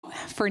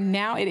For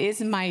now, it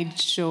is my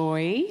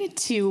joy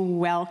to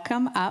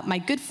welcome up my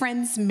good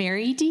friends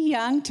Mary D.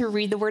 Young to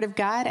read the Word of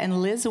God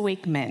and Liz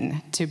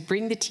Wakeman to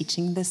bring the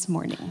teaching this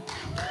morning.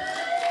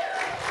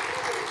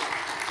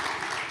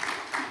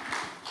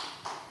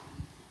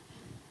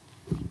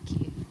 Thank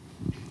you.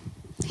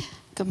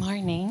 Good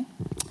morning.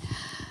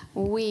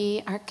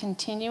 We are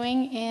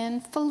continuing in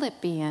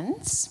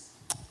Philippians.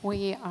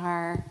 We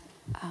are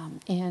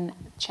in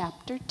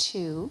chapter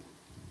 2.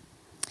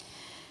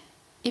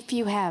 If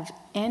you have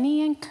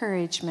any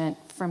encouragement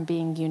from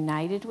being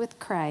united with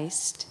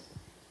Christ,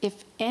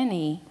 if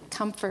any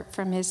comfort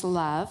from his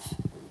love,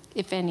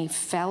 if any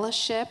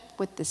fellowship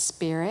with the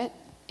Spirit,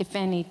 if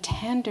any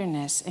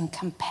tenderness and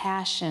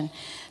compassion,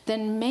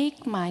 then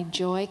make my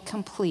joy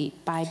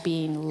complete by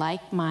being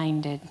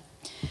like-minded,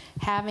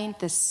 having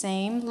the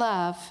same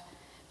love,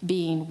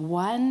 being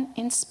one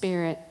in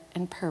spirit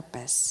and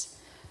purpose.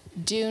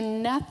 Do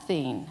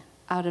nothing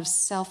out of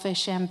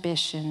selfish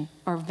ambition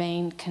or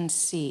vain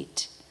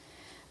conceit,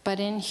 but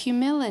in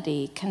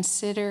humility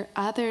consider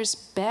others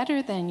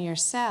better than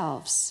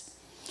yourselves.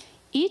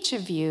 Each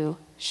of you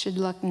should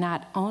look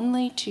not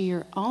only to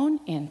your own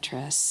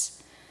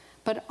interests,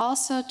 but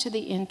also to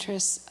the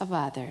interests of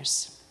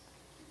others.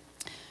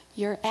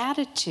 Your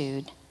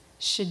attitude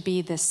should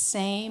be the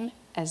same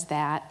as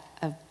that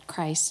of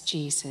Christ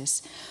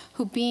Jesus,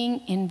 who being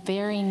in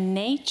very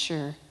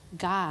nature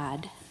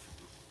God,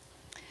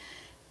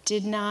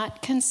 did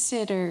not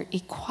consider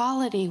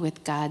equality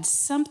with God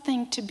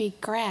something to be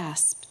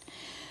grasped,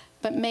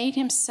 but made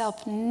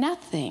himself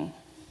nothing,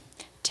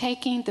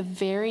 taking the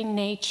very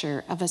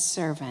nature of a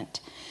servant,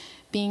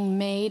 being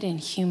made in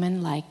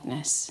human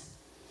likeness.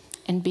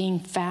 And being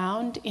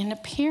found in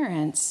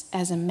appearance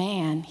as a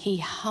man, he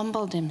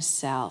humbled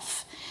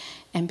himself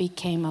and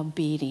became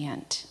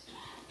obedient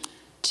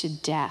to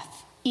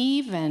death,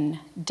 even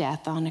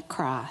death on a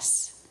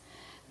cross.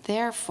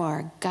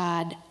 Therefore,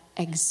 God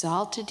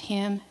exalted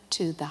him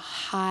to the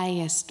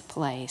highest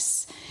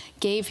place,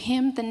 gave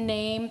him the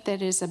name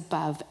that is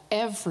above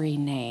every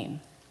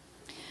name,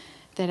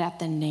 that at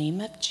the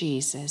name of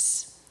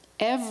Jesus,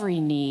 every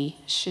knee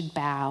should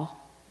bow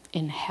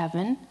in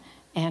heaven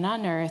and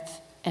on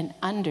earth and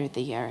under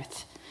the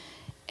earth,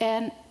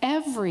 and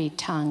every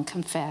tongue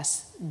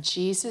confess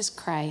Jesus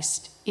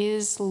Christ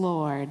is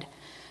Lord,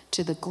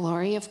 to the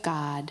glory of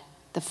God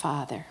the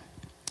Father.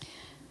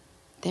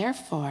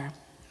 Therefore,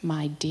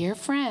 my dear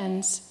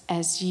friends,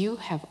 as you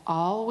have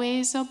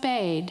always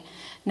obeyed,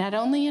 not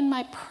only in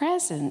my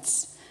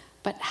presence,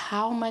 but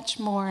how much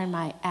more in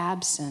my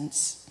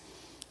absence,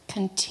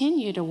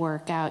 continue to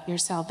work out your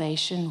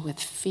salvation with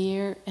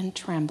fear and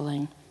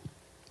trembling.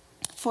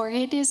 For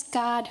it is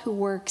God who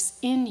works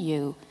in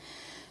you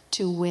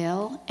to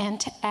will and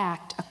to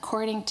act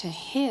according to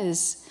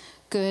his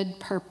good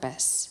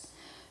purpose.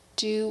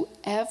 Do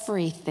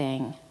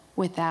everything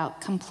without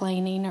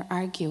complaining or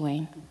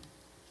arguing,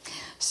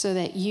 so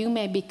that you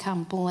may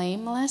become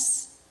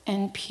blameless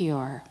and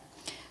pure,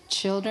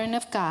 children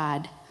of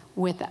God,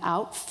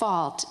 without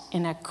fault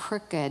in a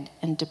crooked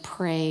and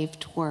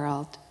depraved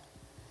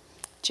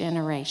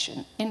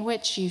generation, in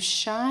which you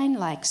shine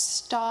like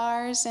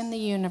stars in the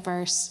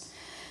universe,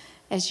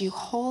 as you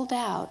hold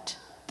out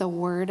the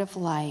word of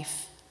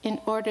life, in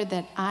order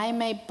that I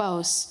may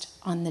boast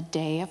on the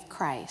day of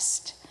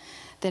Christ,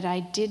 that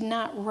I did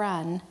not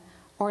run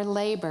or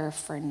labor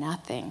for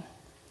nothing.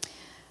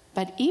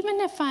 But even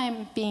if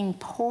I'm being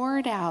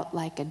poured out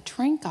like a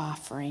drink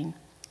offering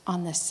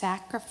on the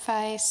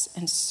sacrifice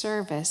and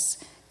service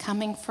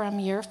coming from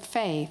your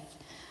faith,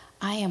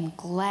 I am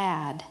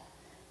glad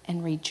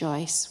and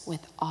rejoice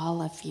with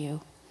all of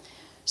you.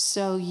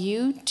 So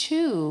you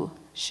too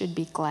should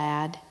be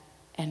glad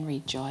and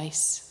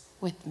rejoice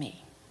with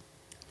me.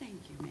 Thank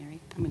you, Mary.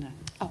 I'm going to...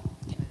 Oh,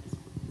 okay.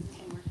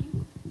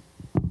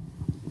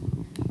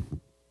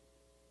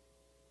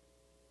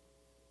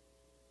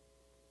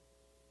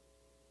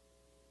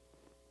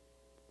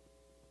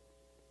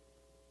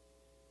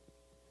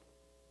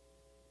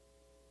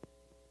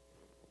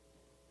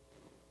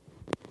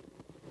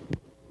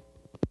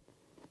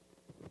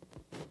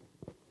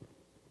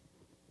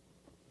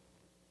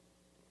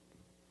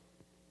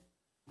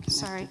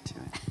 Sorry. To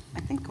it. I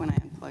think when I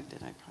unplugged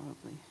it, I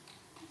probably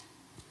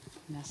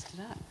messed it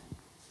up.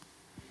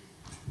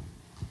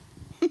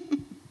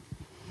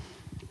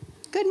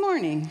 Good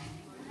morning.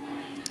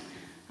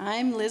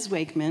 I'm Liz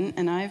Wakeman,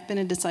 and I've been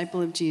a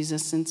disciple of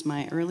Jesus since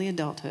my early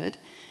adulthood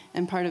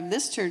and part of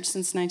this church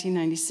since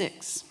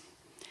 1996.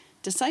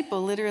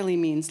 Disciple literally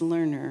means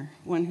learner,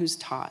 one who's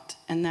taught,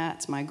 and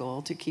that's my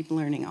goal, to keep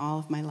learning all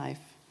of my life.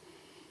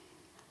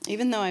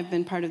 Even though I've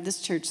been part of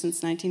this church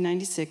since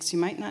 1996, you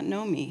might not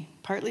know me,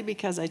 partly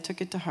because I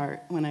took it to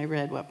heart when I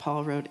read what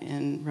Paul wrote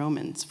in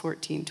Romans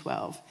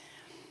 14:12.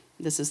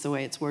 This is the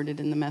way it's worded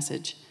in the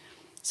Message.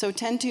 So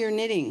tend to your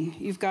knitting.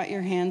 You've got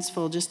your hands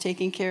full just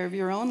taking care of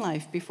your own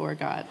life before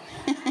God.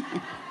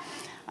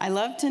 I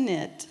love to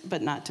knit,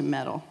 but not to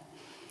meddle.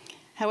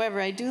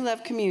 However, I do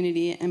love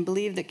community and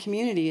believe that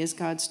community is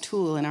God's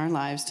tool in our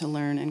lives to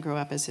learn and grow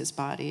up as his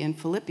body. In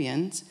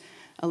Philippians,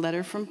 a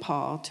letter from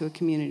Paul to a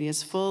community,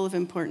 is full of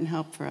important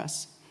help for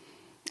us.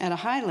 At a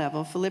high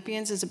level,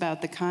 Philippians is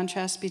about the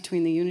contrast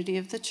between the unity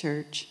of the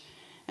church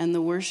and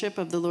the worship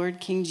of the Lord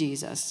King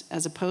Jesus,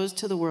 as opposed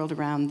to the world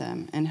around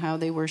them and how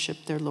they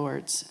worship their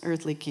lords,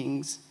 earthly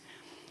kings.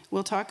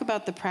 We'll talk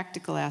about the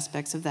practical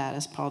aspects of that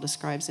as Paul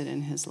describes it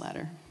in his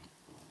letter.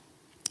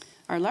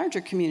 Our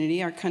larger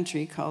community, our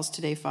country, calls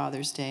today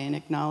Father's Day and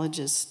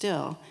acknowledges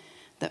still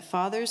that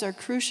fathers are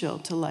crucial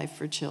to life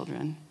for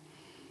children,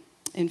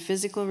 in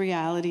physical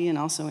reality and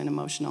also in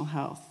emotional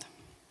health.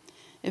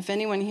 If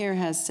anyone here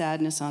has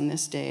sadness on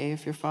this day,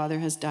 if your father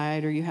has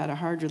died or you had a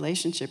hard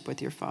relationship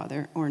with your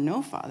father or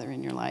no father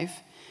in your life,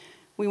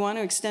 we want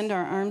to extend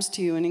our arms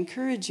to you and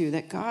encourage you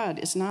that God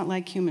is not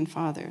like human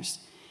fathers.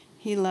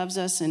 He loves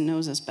us and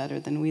knows us better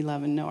than we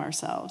love and know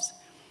ourselves.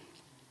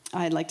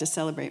 I'd like to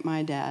celebrate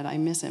my dad. I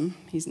miss him.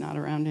 He's not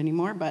around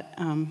anymore, but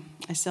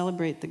I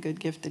celebrate the good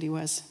gift that he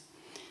was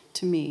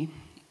to me.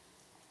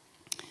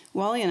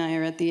 Wally and I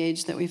are at the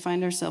age that we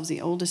find ourselves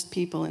the oldest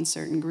people in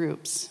certain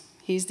groups.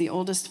 He's the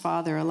oldest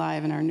father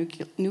alive in our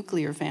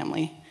nuclear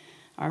family.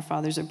 Our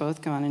fathers are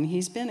both gone, and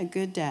he's been a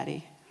good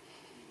daddy.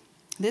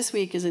 This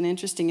week is an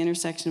interesting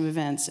intersection of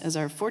events, as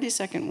our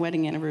 42nd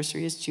wedding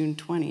anniversary is June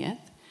 20th.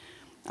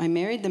 I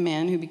married the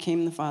man who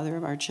became the father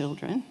of our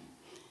children,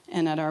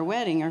 and at our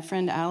wedding, our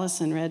friend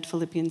Allison read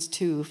Philippians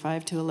 2,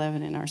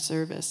 5-11 in our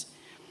service.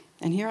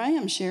 And here I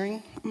am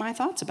sharing my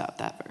thoughts about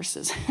that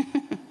verses.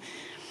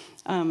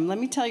 Let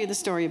me tell you the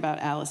story about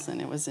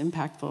Allison. It was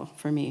impactful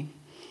for me.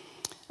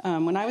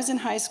 When I was in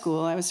high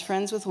school, I was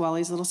friends with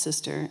Wally's little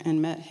sister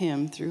and met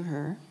him through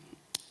her.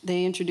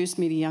 They introduced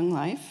me to Young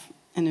Life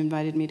and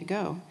invited me to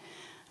go.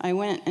 I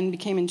went and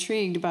became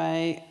intrigued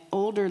by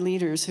older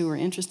leaders who were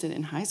interested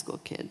in high school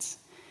kids.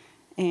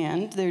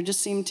 And there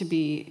just seemed to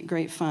be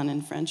great fun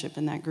and friendship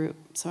in that group,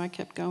 so I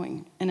kept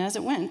going. And as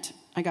it went,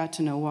 I got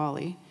to know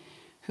Wally,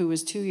 who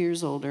was 2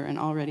 years older and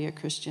already a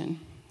Christian.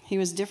 He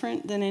was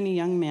different than any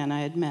young man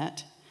I had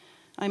met.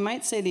 I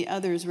might say the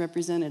others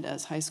represented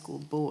as high school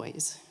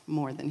boys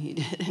more than he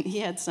did, and he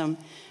had some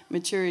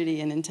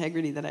maturity and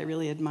integrity that I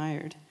really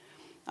admired.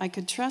 I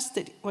could trust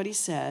that what he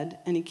said,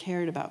 and he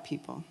cared about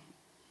people.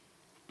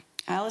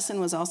 Allison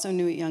was also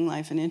new at Young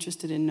Life and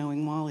interested in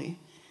knowing Wally.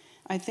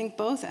 I think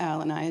both Al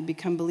and I had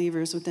become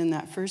believers within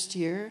that first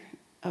year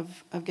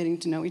of getting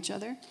to know each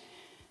other.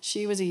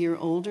 She was a year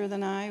older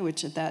than I,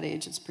 which at that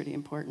age is pretty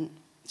important.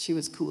 She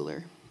was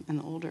cooler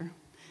and older.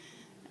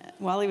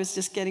 Wally was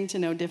just getting to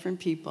know different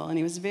people, and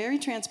he was very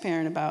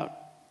transparent about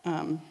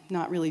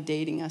not really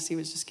dating us. He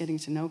was just getting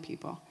to know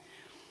people.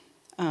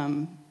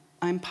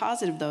 I'm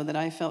positive, though, that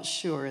I felt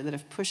sure that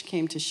if push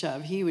came to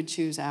shove, he would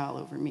choose Al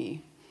over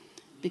me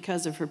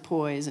because of her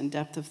poise and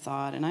depth of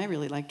thought, and I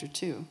really liked her,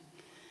 too.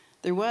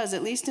 There was,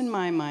 at least in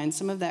my mind,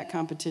 some of that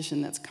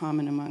competition that's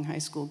common among high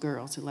school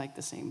girls who like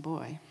the same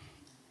boy.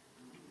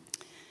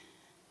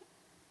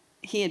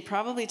 He had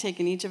probably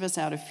taken each of us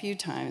out a few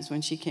times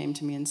when she came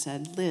to me and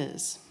said,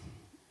 "Liz,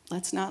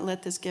 let's not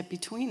let this get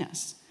between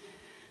us.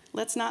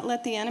 Let's not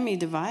let the enemy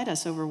divide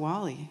us over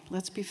Wally.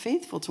 Let's be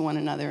faithful to one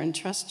another and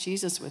trust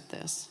Jesus with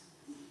this."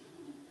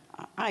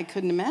 I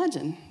couldn't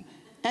imagine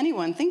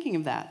anyone thinking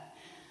of that.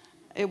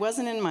 It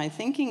wasn't in my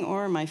thinking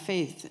or my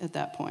faith at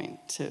that point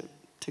to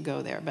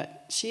go there,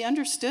 but she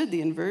understood the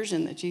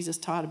inversion that Jesus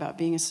taught about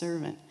being a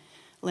servant,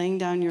 laying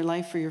down your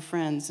life for your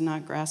friends and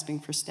not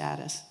grasping for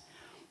status.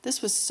 This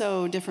was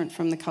so different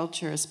from the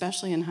culture,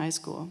 especially in high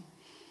school.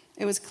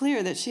 It was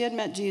clear that she had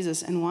met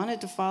Jesus and wanted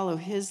to follow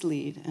his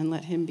lead and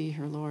let him be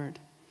her Lord.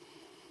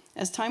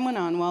 As time went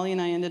on, Wally and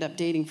I ended up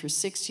dating for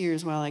 6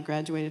 years while I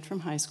graduated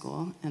from high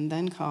school and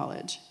then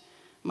college,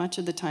 much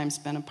of the time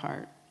spent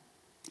apart.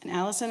 And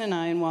Allison and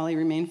I and Wally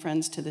remain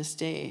friends to this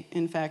day.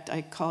 In fact,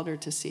 I called her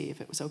to see if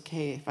it was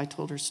okay if I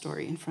told her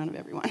story in front of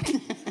everyone.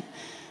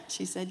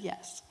 She said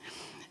yes.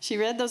 She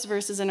read those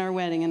verses in our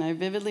wedding, and I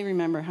vividly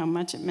remember how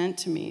much it meant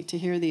to me to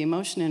hear the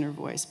emotion in her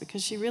voice,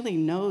 because she really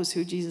knows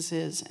who Jesus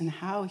is and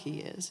how he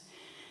is.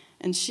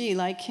 And she,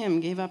 like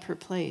him, gave up her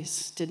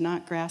place, did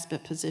not grasp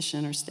at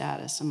position or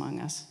status among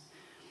us.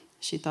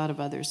 She thought of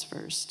others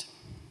first.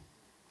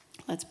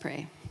 Let's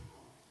pray.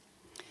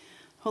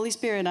 Holy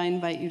Spirit, I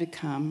invite you to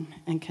come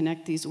and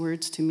connect these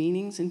words to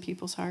meanings in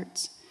people's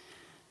hearts.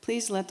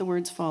 Please let the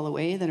words fall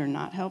away that are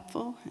not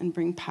helpful and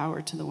bring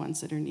power to the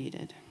ones that are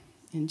needed.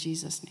 In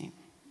Jesus' name.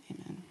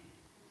 Amen.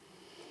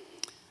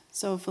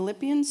 So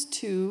Philippians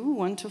 2,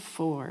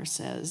 1-4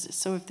 says,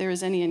 "So if there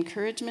is any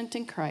encouragement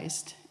in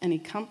Christ, any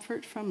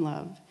comfort from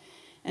love,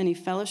 any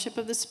fellowship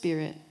of the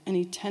Spirit,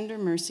 any tender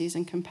mercies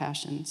and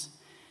compassions,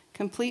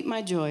 complete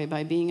my joy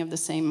by being of the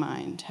same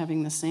mind,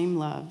 having the same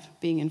love,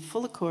 being in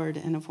full accord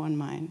and of one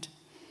mind."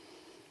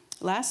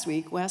 Last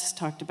week, Wes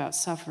talked about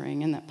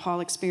suffering and that Paul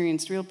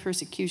experienced real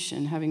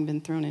persecution, having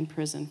been thrown in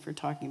prison for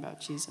talking about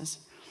Jesus.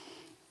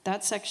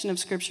 That section of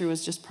scripture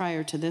was just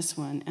prior to this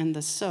one, and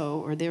the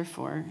 "so" or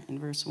 "therefore" in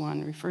verse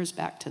 1 refers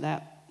back to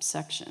that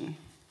section.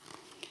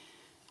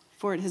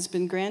 For it has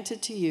been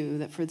granted to you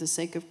that for the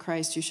sake of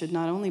Christ you should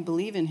not only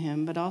believe in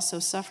him, but also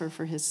suffer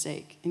for his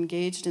sake,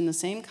 engaged in the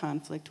same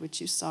conflict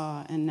which you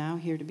saw and now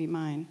hear to be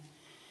mine.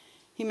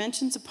 He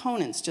mentions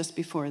opponents just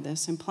before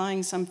this,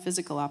 implying some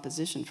physical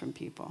opposition from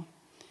people.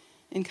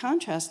 In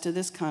contrast to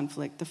this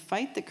conflict, the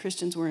fight that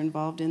Christians were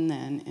involved in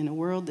then, in a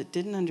world that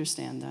didn't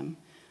understand them,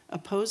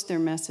 opposed their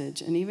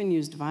message, and even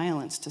used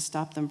violence to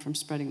stop them from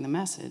spreading the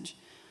message,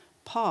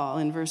 Paul,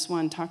 in verse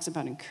 1, talks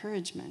about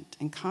encouragement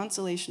and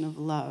consolation of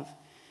love,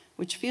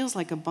 which feels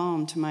like a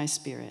balm to my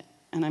spirit,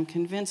 and I'm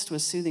convinced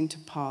was soothing to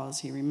Paul as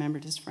he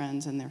remembered his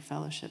friends and their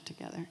fellowship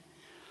together.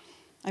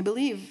 I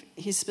believe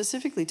he's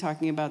specifically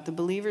talking about the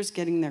believers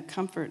getting their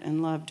comfort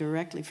and love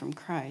directly from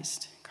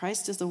Christ.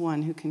 Christ is the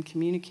one who can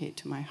communicate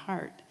to my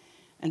heart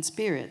and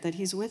spirit that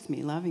he's with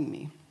me, loving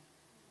me.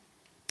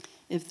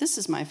 If this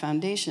is my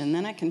foundation,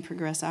 then I can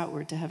progress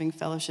outward to having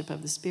fellowship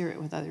of the Spirit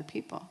with other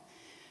people.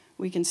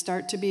 We can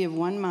start to be of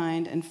one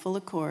mind and full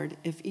accord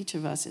if each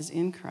of us is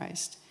in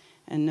Christ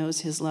and knows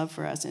his love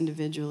for us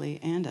individually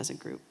and as a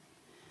group.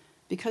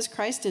 Because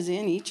Christ is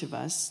in each of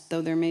us,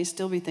 though there may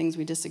still be things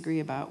we disagree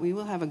about, we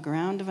will have a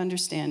ground of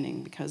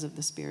understanding because of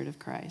the Spirit of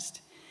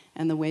Christ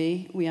and the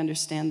way we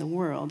understand the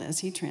world as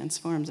he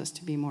transforms us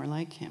to be more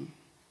like him.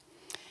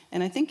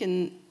 And I think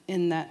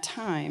in that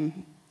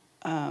time,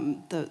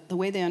 the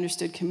way they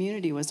understood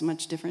community was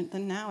much different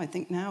than now. I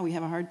think now we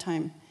have a hard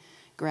time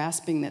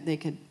grasping that they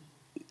could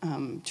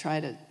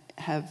try to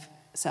have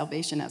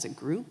salvation as a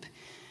group.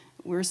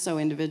 We're so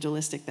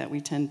individualistic that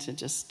we tend to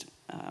just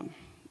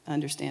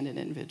understand it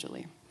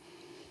individually.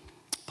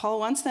 Paul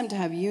wants them to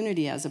have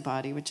unity as a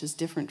body, which is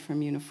different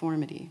from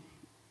uniformity.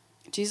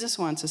 Jesus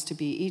wants us to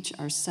be each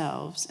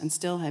ourselves and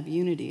still have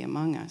unity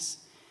among us.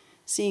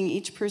 Seeing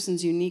each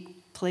person's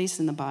unique place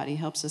in the body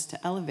helps us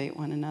to elevate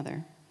one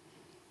another.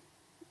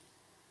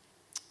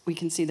 We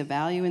can see the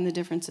value in the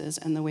differences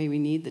and the way we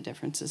need the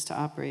differences to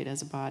operate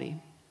as a body.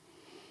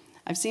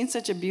 I've seen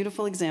such a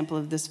beautiful example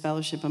of this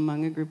fellowship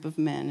among a group of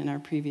men in our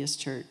previous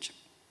church.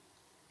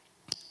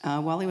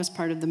 Wally was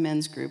part of the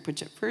men's group,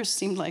 which at first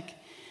seemed like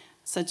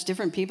such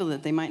different people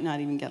that they might not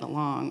even get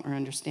along or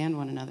understand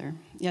one another.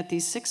 Yet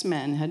these 6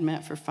 men had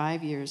met for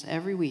 5 years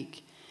every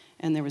week,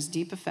 and there was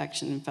deep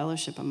affection and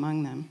fellowship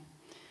among them.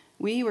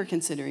 We were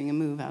considering a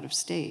move out of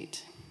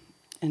state,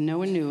 and no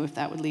one knew if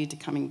that would lead to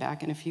coming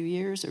back in a few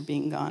years or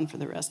being gone for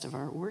the rest of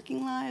our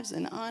working lives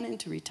and on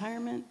into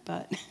retirement,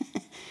 but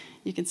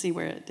you can see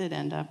where it did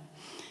end up.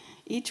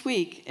 Each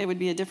week, it would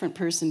be a different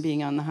person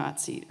being on the hot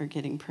seat or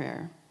getting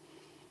prayer.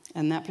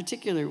 And that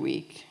particular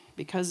week,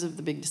 because of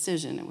the big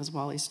decision, it was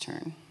Wally's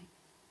turn.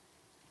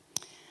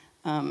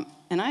 And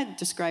I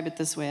describe it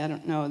this way. I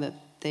don't know that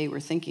they were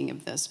thinking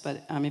of this,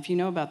 but if you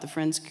know about the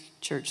Friends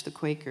Church, the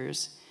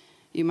Quakers,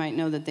 you might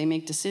know that they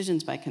make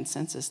decisions by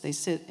consensus. They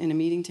sit in a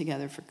meeting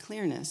together for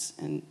clearness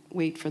and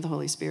wait for the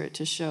Holy Spirit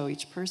to show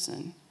each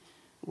person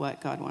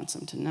what God wants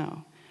them to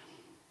know.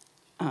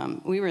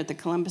 We were at the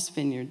Columbus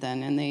Vineyard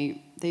then, and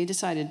they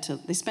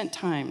spent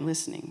time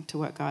listening to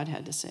what God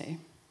had to say.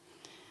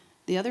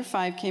 The other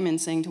 5 came in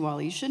saying to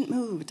Wally, "You shouldn't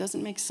move. It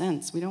doesn't make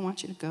sense. We don't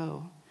want you to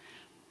go."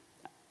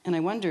 And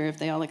I wonder if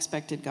they all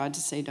expected God to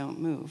say, "Don't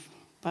move."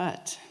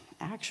 But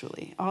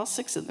actually, all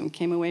 6 of them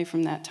came away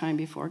from that time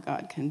before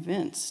God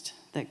convinced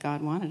that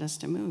God wanted us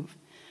to move.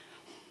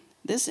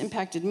 This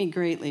impacted me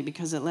greatly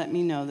because it let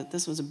me know that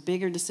this was a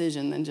bigger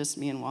decision than just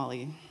me and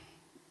Wally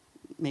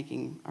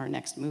making our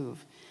next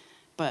move.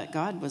 But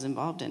God was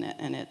involved in it,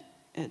 and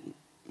it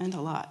meant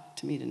a lot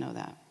to me to know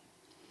that.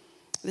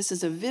 This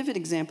is a vivid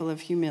example of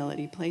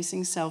humility,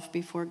 placing self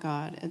before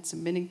God and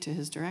submitting to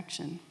his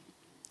direction.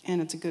 And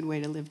it's a good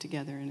way to live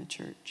together in a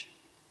church.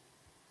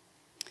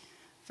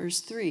 Verse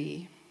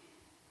 3.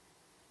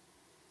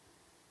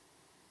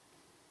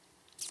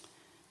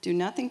 Do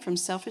nothing from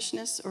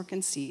selfishness or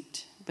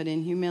conceit, but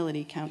in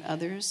humility count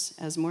others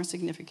as more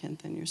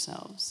significant than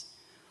yourselves.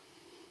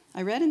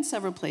 I read in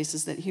several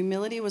places that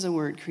humility was a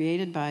word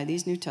created by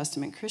these New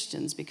Testament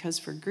Christians because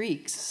for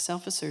Greeks,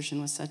 self-assertion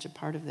was such a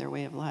part of their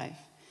way of life.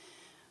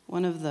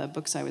 One of the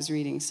books I was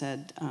reading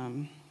said,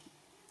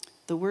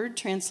 the word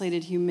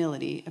translated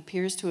humility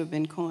appears to have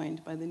been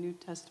coined by the New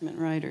Testament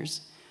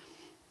writers.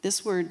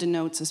 This word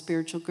denotes a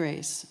spiritual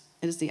grace.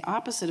 It is the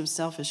opposite of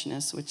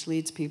selfishness, which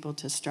leads people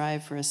to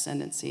strive for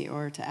ascendancy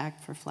or to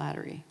act for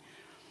flattery.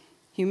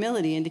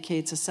 Humility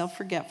indicates a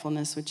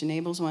self-forgetfulness which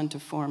enables one to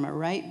form a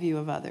right view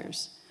of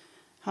others.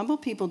 Humble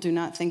people do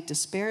not think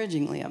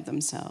disparagingly of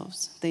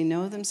themselves. They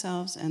know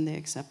themselves and they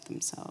accept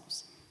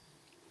themselves.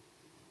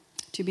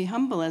 To be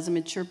humble as a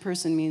mature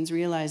person means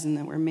realizing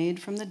that we're made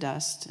from the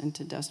dust and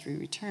to dust we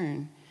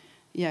return.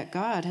 Yet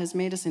God has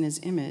made us in his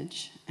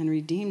image and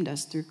redeemed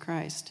us through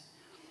Christ.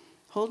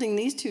 Holding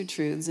these 2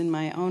 truths in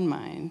my own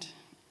mind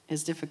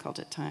is difficult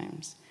at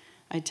times.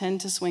 I tend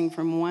to swing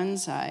from one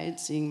side,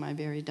 seeing my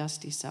very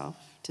dusty self,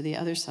 to the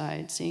other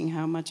side, seeing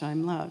how much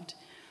I'm loved.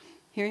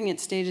 Hearing it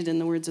stated in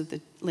the words of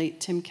the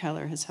late Tim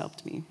Keller has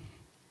helped me.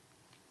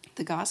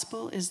 The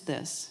gospel is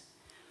this: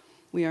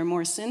 we are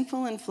more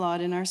sinful and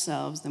flawed in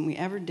ourselves than we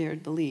ever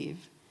dared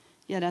believe,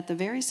 Yet at the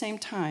very same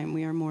time,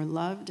 we are more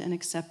loved and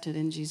accepted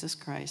in Jesus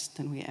Christ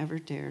than we ever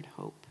dared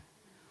hope.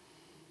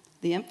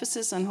 The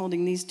emphasis on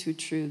holding these two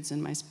truths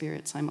in my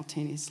spirit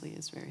simultaneously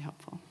is very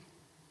helpful.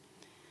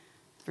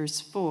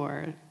 Verse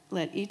 4,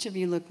 let each of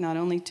you look not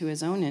only to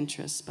his own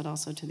interests, but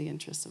also to the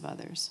interests of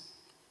others.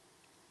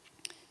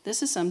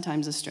 This is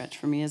sometimes a stretch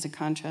for me as a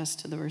contrast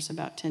to the verse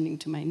about tending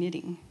to my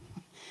knitting.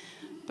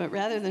 But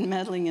rather than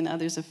meddling in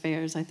others'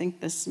 affairs, I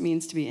think this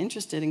means to be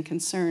interested and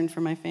concerned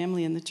for my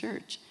family and the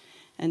church.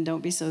 And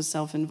don't be so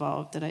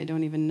self-involved that I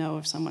don't even know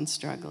if someone's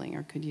struggling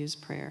or could use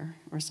prayer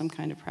or some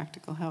kind of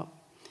practical help.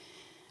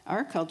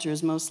 Our culture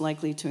is most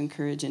likely to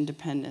encourage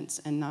independence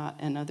and not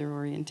another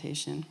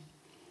orientation.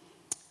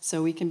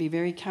 So we can be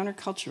very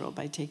countercultural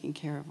by taking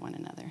care of one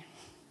another.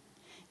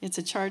 It's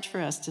a charge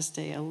for us to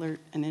stay alert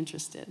and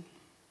interested.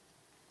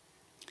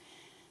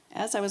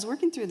 As I was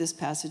working through this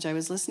passage, I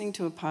was listening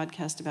to a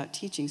podcast about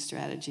teaching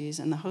strategies,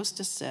 and the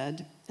hostess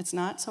said, it's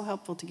not so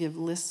helpful to give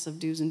lists of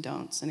do's and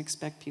don'ts and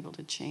expect people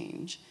to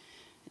change,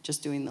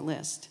 just doing the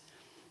list.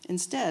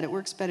 Instead, it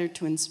works better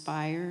to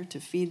inspire, to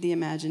feed the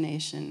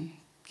imagination,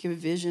 give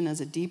vision as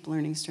a deep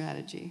learning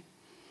strategy.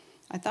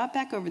 I thought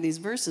back over these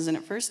verses, and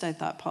at first I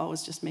thought Paul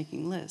was just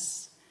making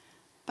lists.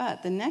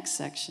 But the next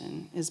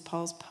section is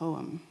Paul's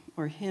poem,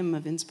 or hymn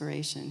of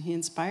inspiration. He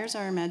inspires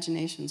our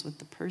imaginations with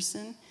the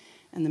person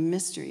and the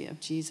mystery of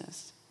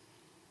Jesus.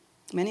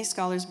 Many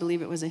scholars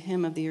believe it was a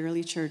hymn of the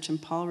early church,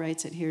 and Paul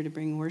writes it here to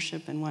bring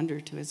worship and wonder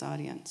to his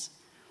audience.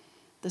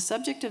 The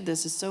subject of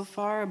this is so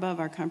far above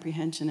our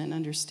comprehension and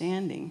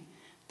understanding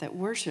that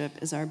worship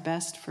is our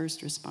best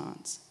first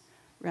response,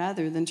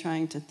 rather than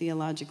trying to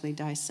theologically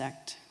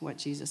dissect what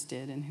Jesus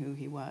did and who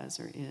he was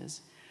or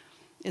is.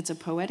 It's a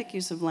poetic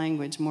use of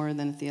language more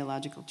than a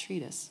theological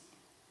treatise.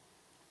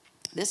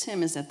 This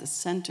hymn is at the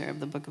center of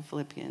the book of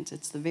Philippians.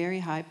 It's the very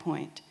high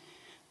point,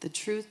 the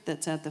truth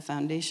that's at the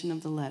foundation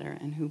of the letter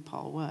and who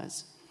Paul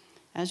was.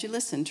 As you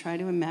listen, try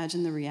to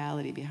imagine the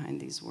reality behind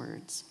these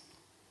words.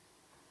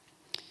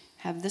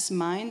 Have this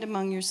mind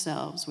among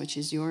yourselves, which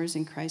is yours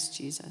in Christ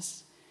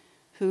Jesus,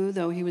 who,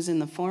 though he was in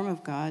the form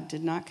of God,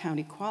 did not count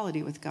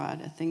equality with God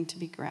a thing to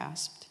be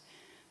grasped,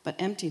 but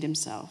emptied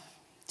himself,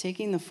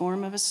 taking the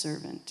form of a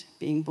servant,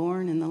 being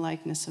born in the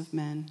likeness of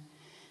men.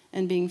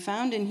 And being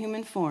found in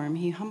human form,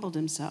 he humbled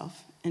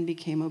himself and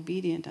became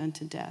obedient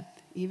unto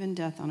death, even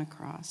death on a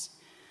cross.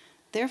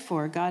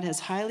 Therefore, God has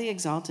highly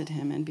exalted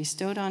him and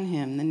bestowed on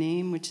him the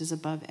name which is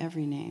above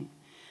every name,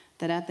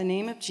 that at the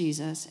name of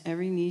Jesus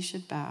every knee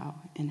should bow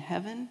in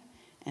heaven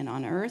and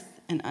on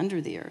earth and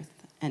under the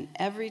earth, and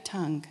every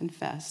tongue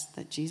confess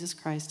that Jesus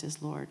Christ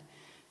is Lord,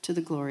 to the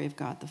glory of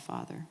God the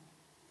Father.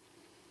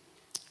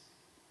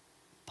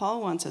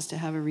 Paul wants us to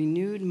have a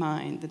renewed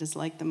mind that is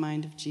like the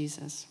mind of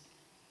Jesus.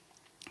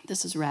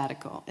 This is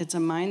radical. It's a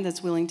mind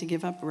that's willing to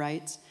give up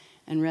rights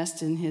and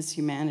rest in his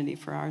humanity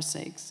for our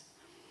sakes.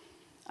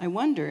 I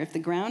wonder if the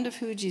ground of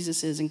who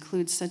Jesus is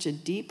includes such a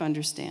deep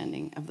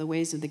understanding of the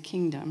ways of the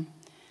kingdom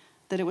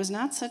that it was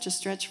not such a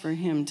stretch for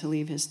him to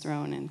leave his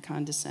throne and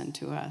condescend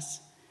to us.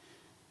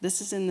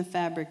 This is in the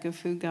fabric of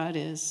who God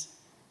is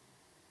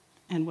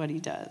and what he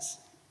does.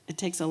 It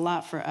takes a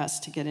lot for us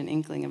to get an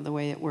inkling of the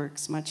way it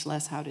works, much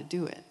less how to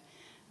do it.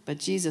 But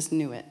Jesus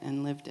knew it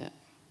and lived it.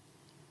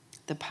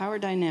 The power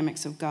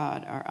dynamics of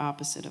God are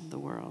opposite of the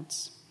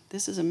world's.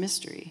 This is a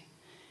mystery.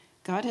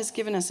 God has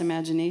given us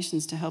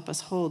imaginations to help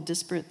us hold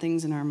disparate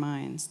things in our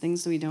minds,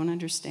 things that we don't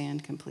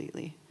understand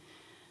completely.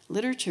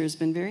 Literature has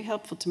been very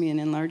helpful to me in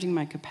enlarging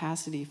my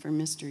capacity for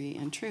mystery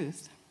and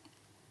truth.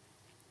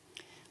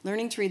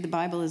 Learning to read the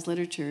Bible as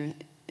literature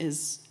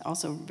is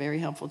also very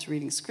helpful to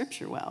reading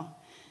Scripture well.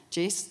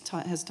 Jace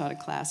has taught a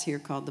class here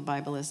called The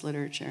Bible as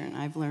Literature, and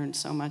I've learned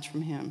so much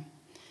from him.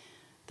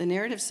 The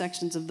narrative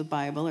sections of the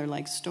Bible are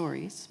like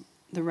stories.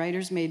 The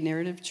writers made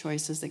narrative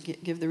choices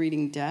that give the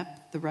writing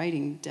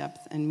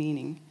depth and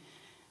meaning,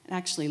 and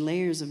actually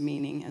layers of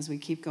meaning as we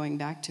keep going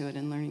back to it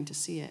and learning to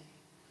see it.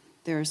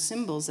 There are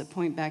symbols that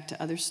point back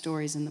to other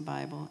stories in the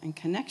Bible and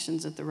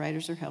connections that the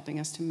writers are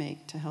helping us to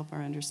make to help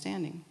our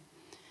understanding.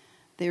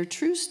 They are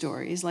true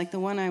stories, like the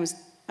one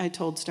I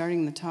told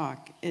starting the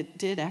talk. It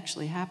did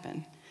actually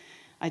happen.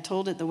 I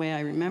told it the way I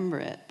remember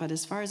it, but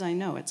as far as I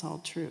know, it's all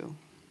true.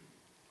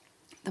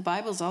 The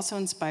Bible is also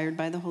inspired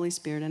by the Holy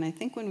Spirit, and I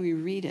think when we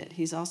read it,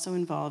 he's also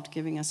involved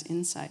giving us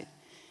insight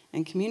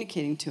and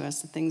communicating to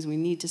us the things we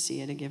need to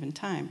see at a given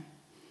time.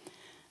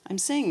 I'm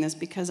saying this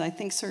because I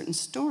think certain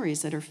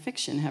stories that are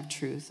fiction have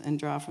truth and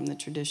draw from the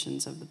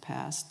traditions of the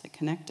past that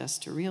connect us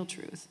to real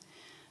truth.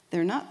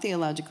 They're not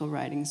theological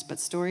writings, but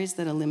stories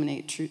that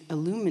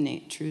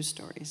illuminate true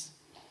stories.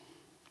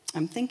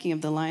 I'm thinking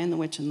of The Lion, the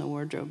Witch, and the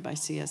Wardrobe by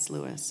C.S.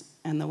 Lewis,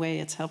 and the way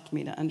it's helped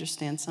me to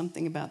understand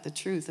something about the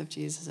truth of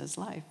Jesus'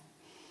 life.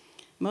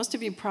 Most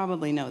of you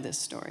probably know this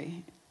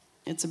story.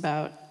 It's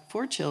about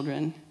 4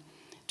 children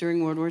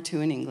during World War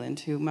II in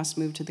England who must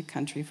move to the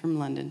country from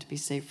London to be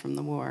safe from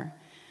the war.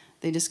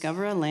 They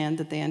discover a land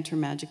that they enter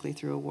magically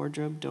through a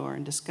wardrobe door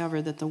and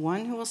discover that the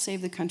one who will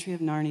save the country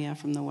of Narnia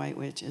from the White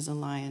Witch is a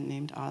lion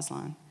named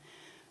Aslan.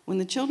 When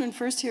the children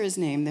first hear his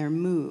name, they're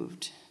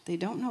moved They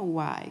don't know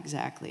why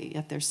exactly,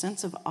 yet their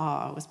sense of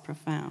awe was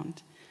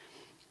profound.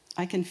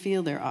 I can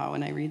feel their awe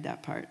when I read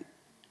that part.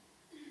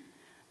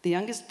 The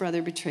youngest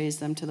brother betrays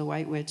them to the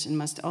White Witch and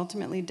must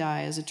ultimately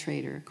die as a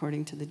traitor,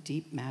 according to the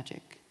deep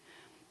magic.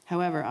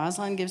 However,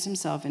 Aslan gives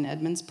himself in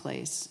Edmund's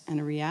place, and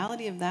a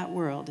reality of that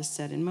world is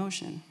set in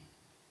motion.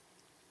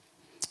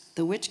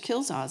 The witch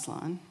kills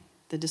Aslan.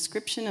 The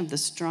description of the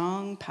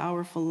strong,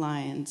 powerful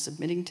lion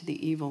submitting to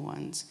the evil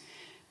ones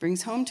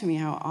brings home to me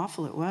how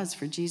awful it was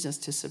for Jesus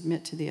to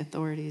submit to the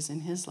authorities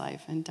in his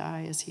life and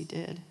die as he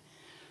did.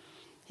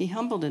 He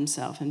humbled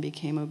himself and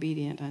became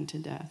obedient unto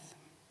death.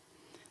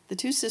 The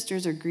two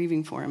sisters are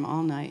grieving for him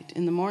all night.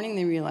 In the morning,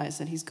 they realize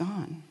that he's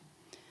gone.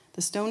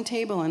 The stone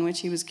table on which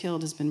he was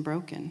killed has been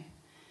broken.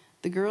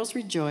 The girls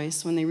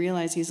rejoice when they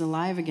realize he's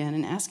alive again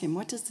and ask him,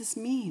 "What does this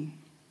mean?"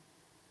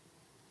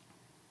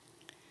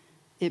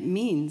 "It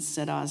means,"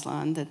 said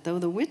Aslan, "that though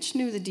the witch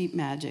knew the deep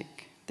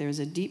magic, there is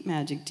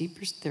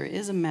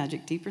a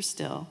magic deeper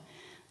still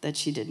that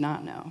she did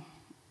not know.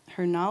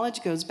 Her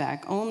knowledge goes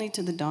back only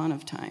to the dawn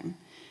of time.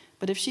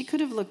 But if she could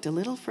have looked a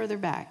little further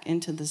back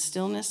into the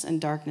stillness and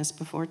darkness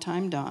before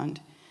time dawned,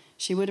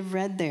 she would have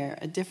read there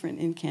a different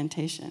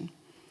incantation.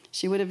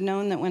 She would have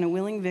known that when a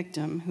willing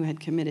victim who had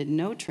committed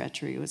no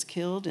treachery was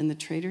killed in the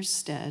traitor's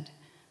stead,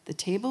 the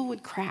table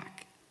would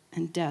crack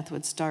and death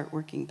would start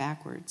working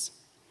backwards."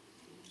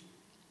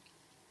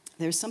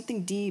 There's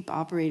something deep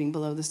operating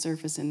below the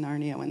surface in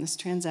Narnia when this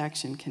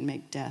transaction can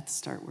make death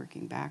start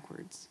working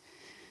backwards.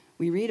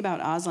 We read about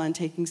Aslan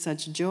taking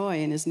such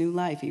joy in his new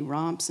life. He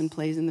romps and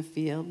plays in the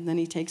field. Then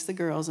he takes the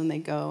girls and they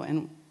go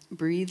and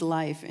breathe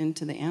life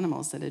into the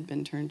animals that had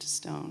been turned to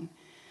stone.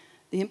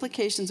 The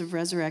implications of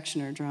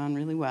resurrection are drawn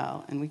really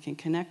well, and we can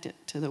connect it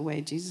to the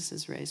way Jesus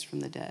is raised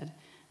from the dead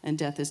and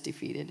death is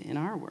defeated in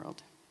our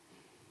world.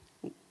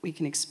 We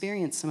can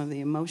experience some of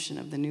the emotion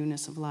of the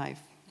newness of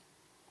life.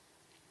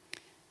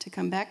 To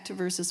come back to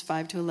verses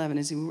 5 to 11,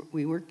 as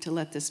we work to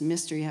let this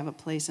mystery have a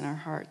place in our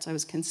hearts, I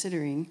was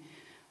considering,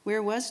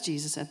 where was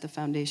Jesus at the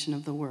foundation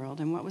of the world,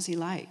 and what was he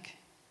like?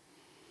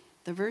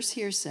 The verse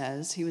here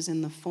says he was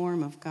in the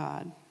form of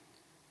God.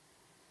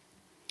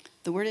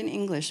 The word in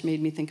English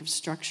made me think of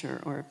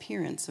structure or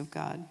appearance of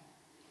God.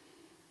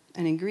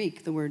 And in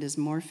Greek, the word is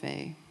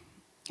morphe.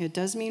 It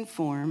does mean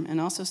form,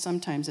 and also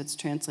sometimes it's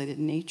translated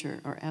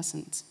nature or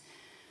essence.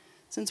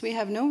 Since we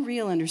have no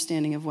real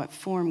understanding of what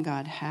form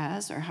God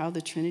has or how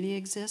the Trinity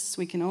exists,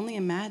 we can only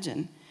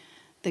imagine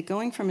that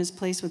going from his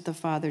place with the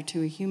Father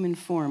to a human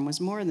form was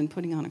more than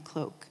putting on a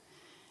cloak.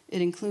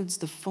 It includes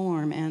the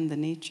form and the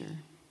nature.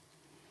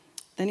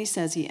 Then he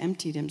says he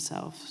emptied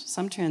himself.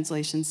 Some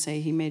translations say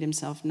he made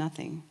himself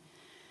nothing.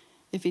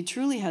 If he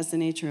truly has the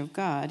nature of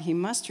God, he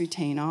must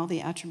retain all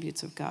the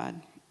attributes of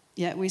God.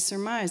 Yet we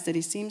surmise that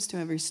he seems to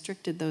have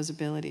restricted those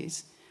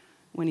abilities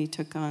when he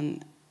took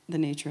on the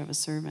nature of a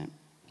servant,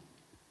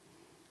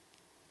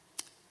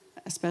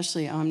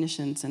 especially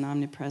omniscience and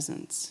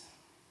omnipresence.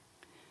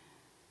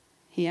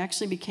 He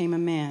actually became a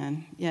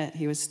man, yet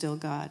he was still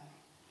God.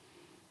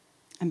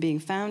 And being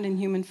found in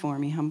human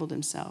form, he humbled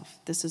himself.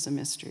 This is a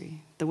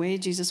mystery. The way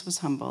Jesus was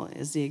humble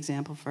is the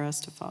example for us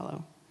to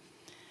follow.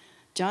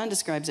 John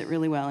describes it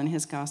really well in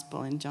his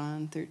gospel in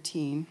John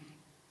 13.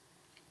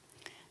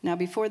 Now,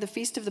 before the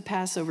feast of the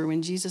Passover,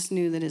 when Jesus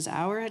knew that his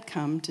hour had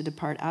come to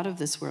depart out of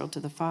this world to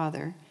the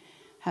Father,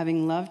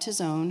 having loved his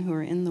own who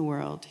are in the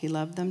world, he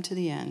loved them to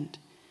the end.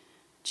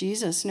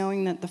 Jesus,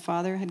 knowing that the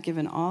Father had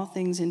given all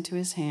things into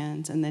his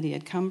hands and that he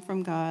had come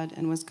from God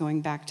and was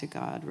going back to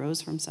God,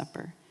 rose from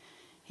supper.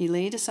 He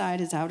laid aside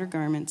his outer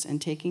garments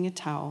and taking a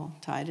towel,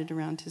 tied it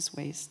around his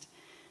waist.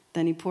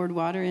 Then he poured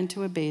water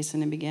into a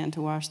basin and began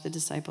to wash the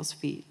disciples'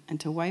 feet and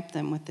to wipe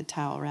them with the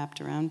towel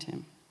wrapped around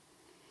him.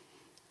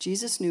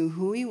 Jesus knew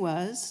who he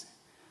was,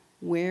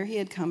 where he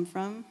had come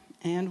from,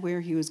 and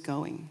where he was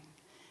going.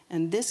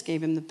 And this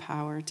gave him the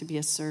power to be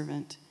a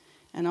servant,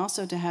 and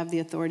also to have the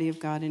authority of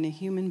God in a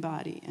human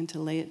body and to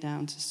lay it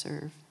down to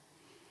serve.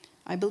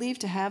 I believe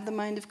to have the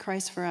mind of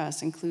Christ for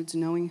us includes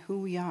knowing who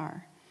we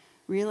are,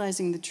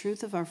 realizing the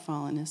truth of our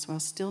fallenness while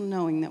still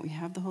knowing that we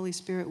have the Holy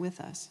Spirit with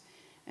us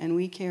and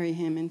we carry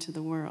him into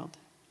the world.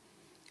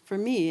 For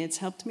me, it's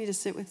helped me to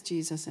sit with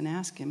Jesus and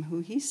ask him who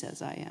he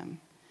says I am.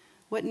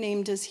 What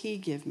name does he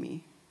give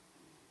me?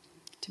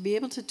 To be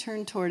able to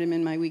turn toward him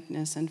in my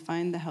weakness and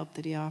find the help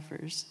that he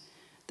offers.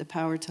 The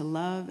power to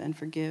love and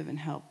forgive and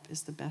help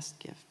is the best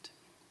gift.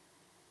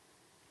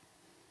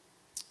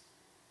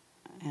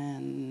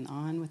 And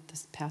on with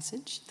this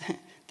passage.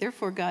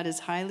 Therefore God has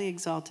highly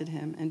exalted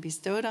him and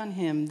bestowed on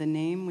him the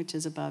name which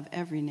is above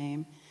every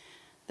name,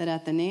 that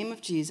at the name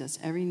of Jesus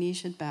every knee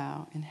should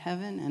bow in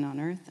heaven and on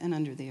earth and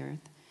under the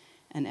earth,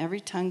 and every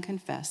tongue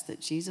confess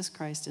that Jesus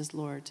Christ is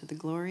Lord, to the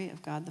glory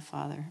of God the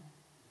Father.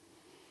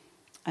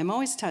 I'm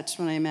always touched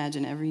when I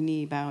imagine every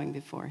knee bowing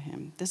before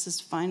him. This is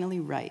finally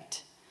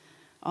right.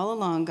 All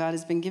along, God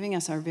has been giving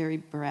us our very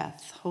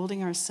breath,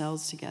 holding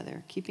ourselves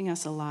together, keeping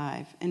us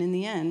alive. And in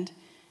the end,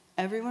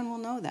 everyone will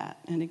know that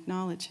and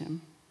acknowledge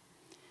him.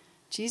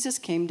 Jesus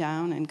came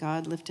down and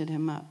God lifted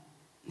him up.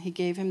 He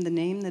gave him the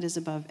name that is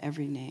above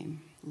every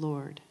name.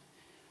 Lord.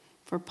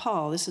 For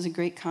Paul, this is a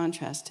great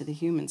contrast to the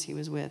humans he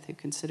was with who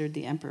considered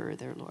the emperor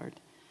their Lord.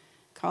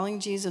 Calling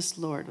Jesus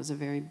Lord was a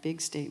very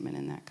big statement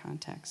in that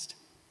context.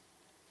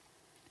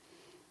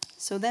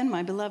 So then,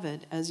 my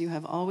beloved, as you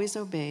have always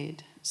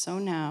obeyed, so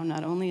now,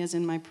 not only as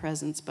in my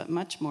presence, but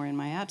much more in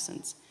my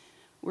absence,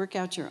 work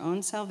out your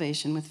own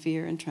salvation with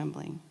fear and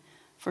trembling.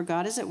 For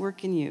God is at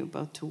work in you,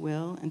 both to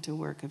will and to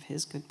work of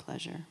his good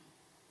pleasure.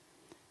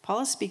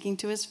 Paul is speaking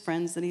to his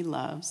friends that he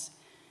loves,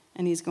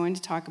 and he's going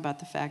to talk about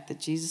the fact that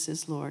Jesus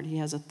is Lord. He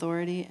has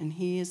authority, and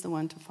he is the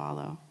one to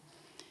follow.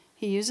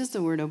 He uses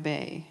the word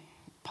obey.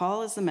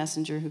 Paul is the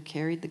messenger who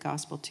carried the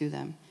gospel to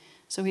them,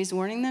 so he's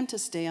warning them to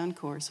stay on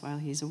course while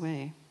he's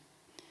away.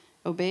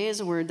 Obey is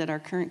a word that our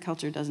current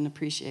culture doesn't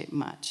appreciate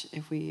much,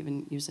 if we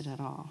even use it at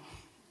all.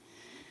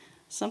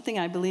 Something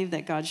I believe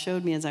that God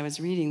showed me as I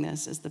was reading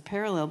this is the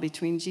parallel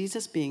between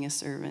Jesus being a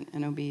servant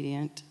and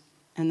obedient,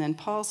 and then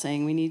Paul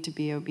saying we need to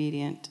be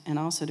obedient and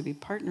also to be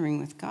partnering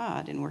with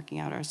God in working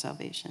out our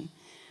salvation.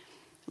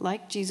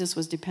 Like Jesus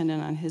was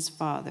dependent on his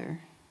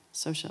Father,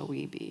 so shall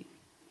we be.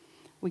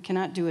 We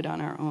cannot do it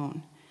on our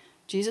own.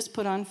 Jesus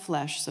put on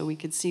flesh so we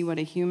could see what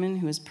a human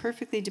who is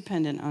perfectly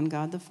dependent on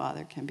God the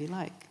Father can be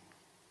like.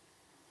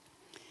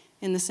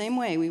 In the same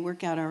way, we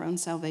work out our own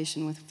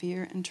salvation with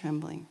fear and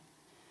trembling.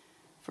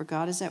 For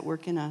God is at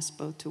work in us,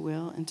 both to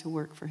will and to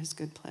work for his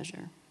good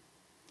pleasure.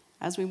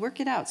 As we work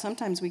it out,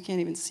 sometimes we can't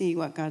even see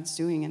what God's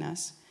doing in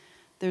us.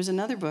 There's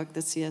another book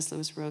that C.S.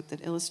 Lewis wrote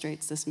that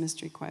illustrates this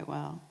mystery quite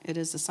well. It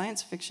is a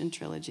science fiction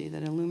trilogy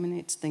that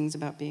illuminates things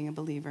about being a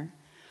believer.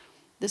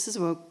 This is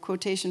a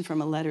quotation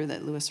from a letter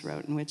that Lewis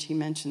wrote in which he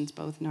mentions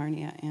both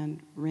Narnia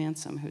and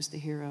Ransom, who's the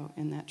hero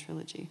in that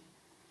trilogy.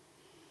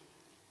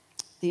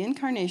 The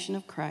incarnation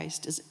of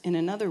Christ in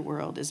another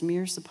world is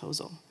mere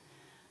supposal.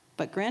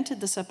 But granted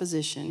the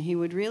supposition, he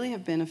would really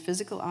have been a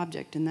physical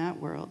object in that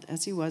world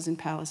as he was in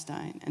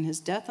Palestine, and his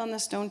death on the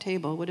stone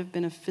table would have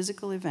been a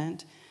physical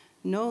event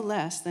no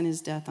less than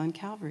his death on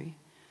Calvary.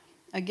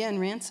 Again,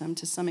 Ransom,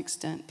 to some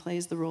extent,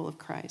 plays the role of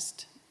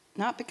Christ,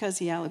 not because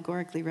he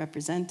allegorically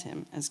represents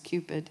him, as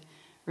Cupid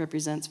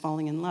represents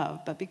falling in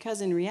love, but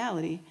because in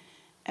reality,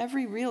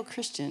 every real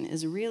Christian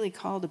is really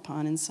called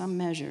upon in some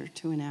measure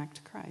to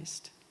enact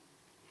Christ.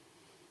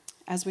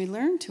 As we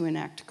learn to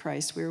enact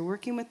Christ, we are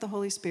working with the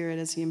Holy Spirit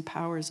as he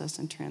empowers us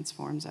and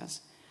transforms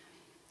us.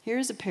 Here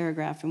is a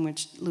paragraph in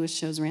which Lewis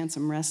shows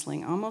Ransom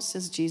wrestling, almost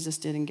as Jesus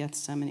did in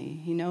Gethsemane.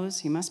 He knows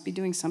he must be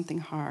doing something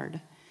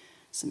hard,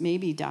 so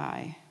maybe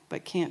die,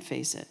 but can't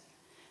face it.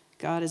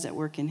 God is at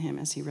work in him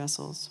as he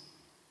wrestles.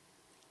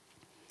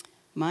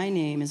 My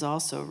name is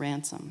also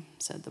Ransom,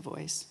 said the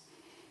voice.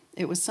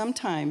 It was some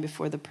time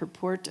before the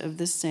purport of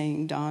this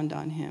saying dawned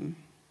on him.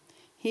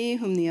 He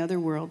whom the other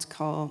worlds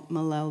call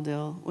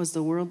Maleldil was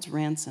the world's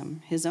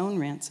ransom, his own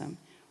ransom.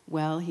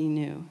 Well, he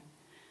knew.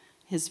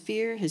 His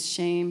fear, his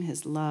shame,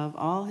 his love,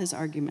 all his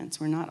arguments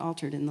were not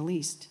altered in the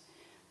least.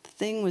 The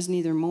thing was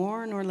neither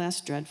more nor less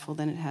dreadful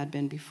than it had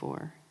been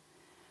before.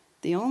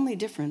 The only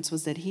difference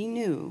was that he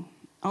knew,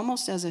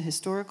 almost as a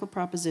historical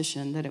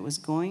proposition, that it was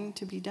going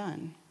to be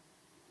done.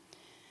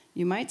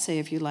 You might say,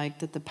 if you like,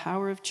 that the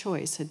power of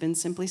choice had been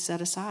simply set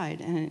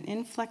aside and an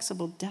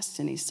inflexible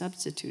destiny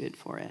substituted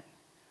for it.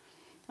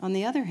 On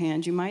the other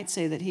hand, you might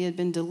say that he had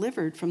been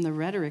delivered from the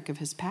rhetoric of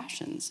his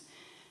passions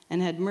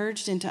and had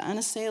merged into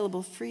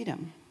unassailable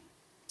freedom.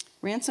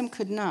 Ransom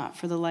could not,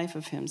 for the life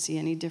of him, see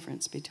any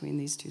difference between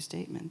these two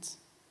statements.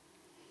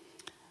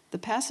 The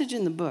passage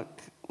in the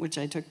book, which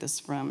I took this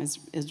from, is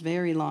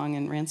very long,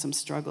 and Ransom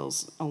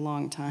struggles a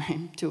long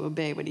time to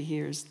obey what he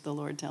hears the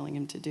Lord telling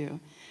him to do.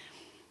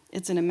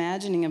 It's an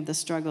imagining of the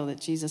struggle that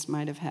Jesus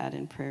might have had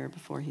in prayer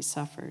before he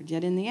suffered.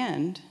 Yet in the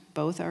end,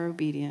 both are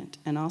obedient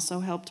and also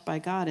helped by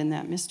God in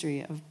that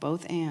mystery of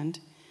both and.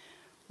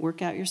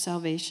 Work out your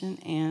salvation,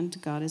 and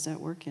God is at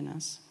work in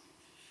us.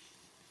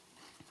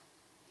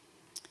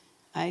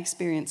 I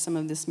experienced some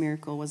of this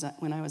miracle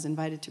when I was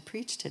invited to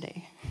preach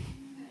today.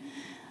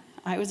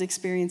 I was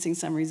experiencing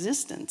some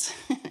resistance,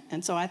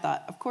 and so I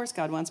thought, of course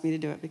God wants me to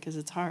do it because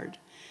it's hard.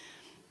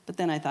 But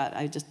then I thought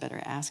I just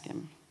better ask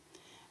him.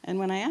 And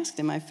when I asked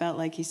him, I felt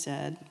like he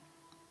said,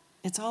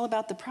 it's all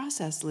about the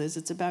process, Liz.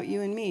 It's about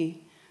you and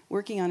me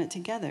working on it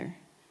together.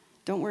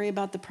 Don't worry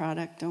about the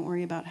product. Don't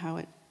worry about how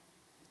it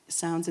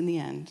sounds in the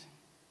end.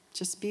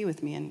 Just be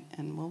with me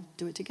and we'll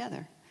do it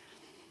together.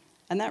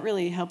 And that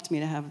really helped me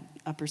to have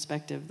a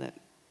perspective that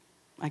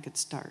I could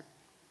start.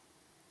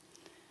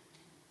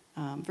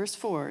 Verse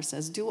 4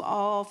 says, do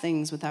all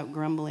things without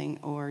grumbling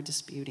or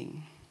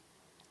disputing.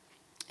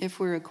 If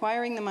we're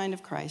acquiring the mind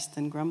of Christ,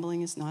 then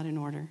grumbling is not in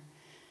order.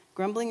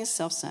 Grumbling is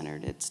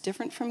self-centered. It's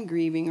different from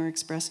grieving or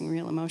expressing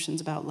real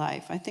emotions about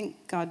life. I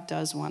think God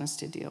does want us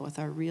to deal with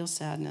our real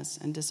sadness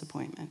and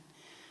disappointment.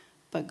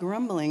 But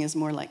grumbling is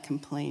more like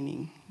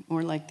complaining,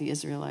 more like the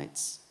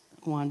Israelites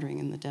wandering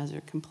in the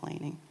desert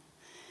complaining.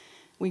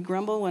 We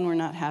grumble when we're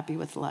not happy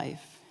with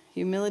life.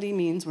 Humility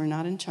means we're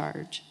not in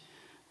charge.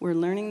 We're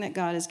learning that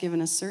God has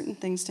given us certain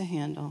things to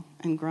handle,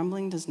 and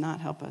grumbling does not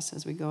help us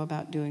as we go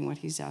about doing what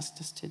he's asked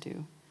us to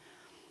do.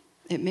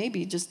 It may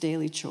be just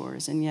daily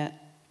chores, and yet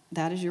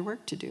that is your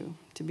work to do,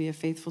 to be a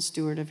faithful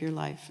steward of your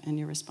life and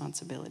your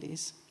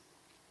responsibilities.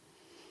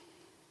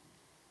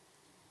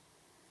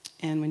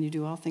 And when you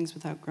do all things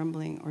without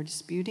grumbling or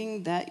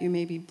disputing, that you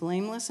may be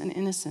blameless and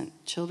innocent,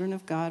 children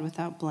of God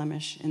without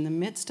blemish, in the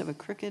midst of a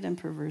crooked and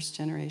perverse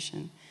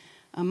generation,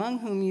 among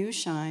whom you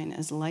shine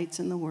as lights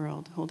in the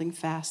world, holding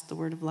fast the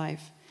word of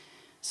life,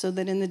 so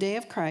that in the day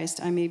of Christ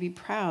I may be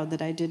proud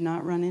that I did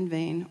not run in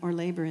vain or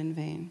labor in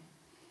vain.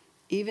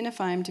 Even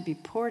if I am to be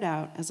poured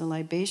out as a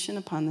libation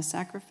upon the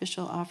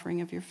sacrificial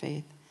offering of your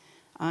faith,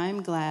 I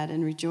am glad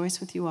and rejoice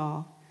with you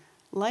all.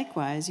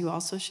 Likewise, you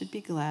also should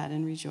be glad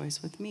and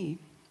rejoice with me.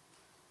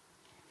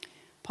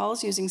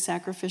 Paul's using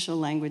sacrificial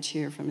language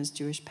here from his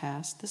Jewish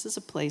past. This is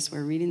a place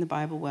where reading the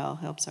Bible well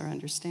helps our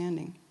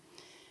understanding.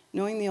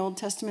 Knowing the Old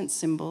Testament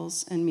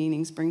symbols and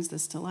meanings brings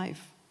this to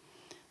life.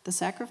 The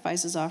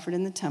sacrifices offered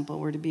in the temple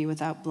were to be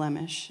without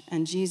blemish,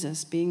 and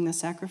Jesus, being the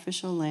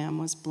sacrificial lamb,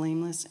 was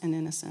blameless and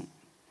innocent.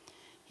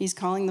 He's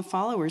calling the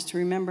followers to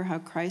remember how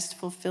Christ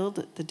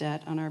fulfilled the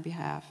debt on our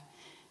behalf,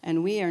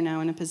 and we are now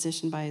in a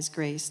position by his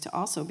grace to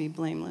also be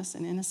blameless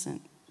and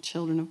innocent,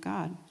 children of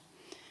God.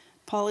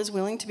 Paul is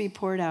willing to be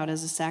poured out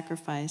as a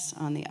sacrifice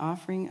on the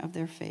offering of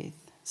their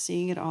faith,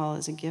 seeing it all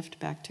as a gift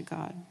back to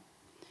God.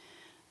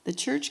 The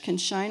church can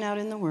shine out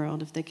in the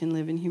world if they can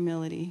live in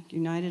humility,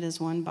 united as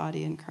one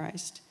body in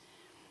Christ.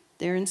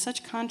 They are in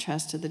such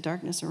contrast to the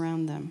darkness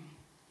around them.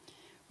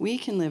 We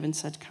can live in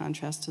such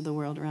contrast to the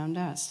world around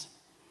us.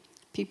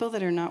 People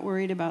that are not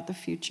worried about the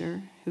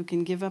future, who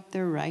can give up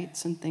their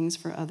rights and things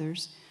for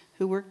others,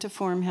 who work to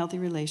form healthy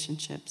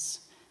relationships,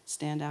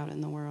 stand out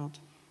in the world.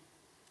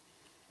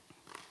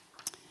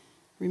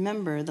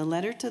 Remember, the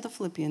letter to the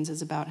Philippians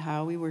is about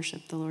how we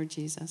worship the Lord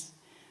Jesus.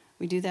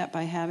 We do that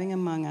by having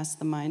among us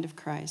the mind of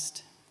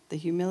Christ. The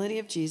humility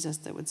of Jesus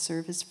that would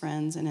serve his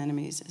friends and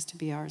enemies is to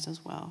be ours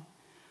as well.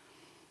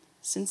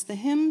 Since the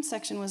hymn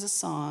section was a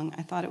song,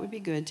 I thought it would be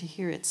good to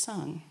hear it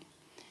sung.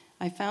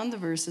 I found the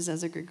verses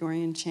as a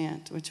Gregorian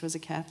chant, which was a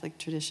Catholic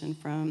tradition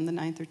from the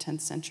 9th or 10th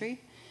century,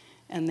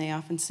 and they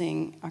often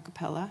sing a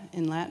cappella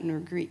in Latin or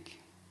Greek.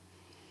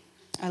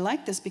 I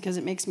like this because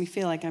it makes me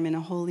feel like I'm in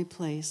a holy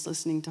place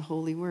listening to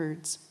holy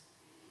words.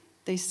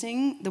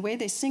 The way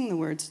they sing the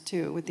words,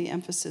 too, with the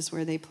emphasis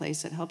where they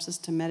place it, helps us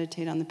to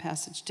meditate on the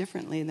passage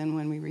differently than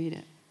when we read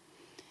it.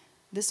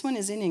 This one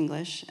is in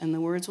English, and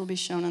the words will be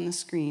shown on the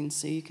screen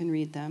so you can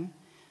read them.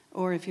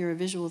 Or if you're a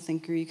visual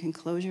thinker, you can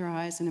close your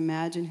eyes and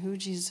imagine who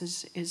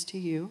Jesus is to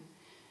you.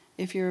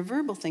 If you're a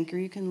verbal thinker,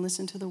 you can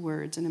listen to the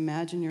words and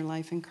imagine your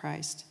life in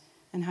Christ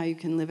and how you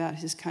can live out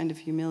his kind of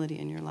humility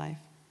in your life.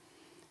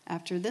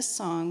 After this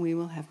song, we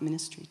will have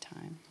ministry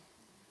time.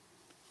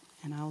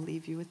 And I'll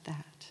leave you with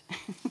that.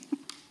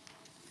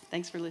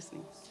 Thanks for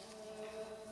listening.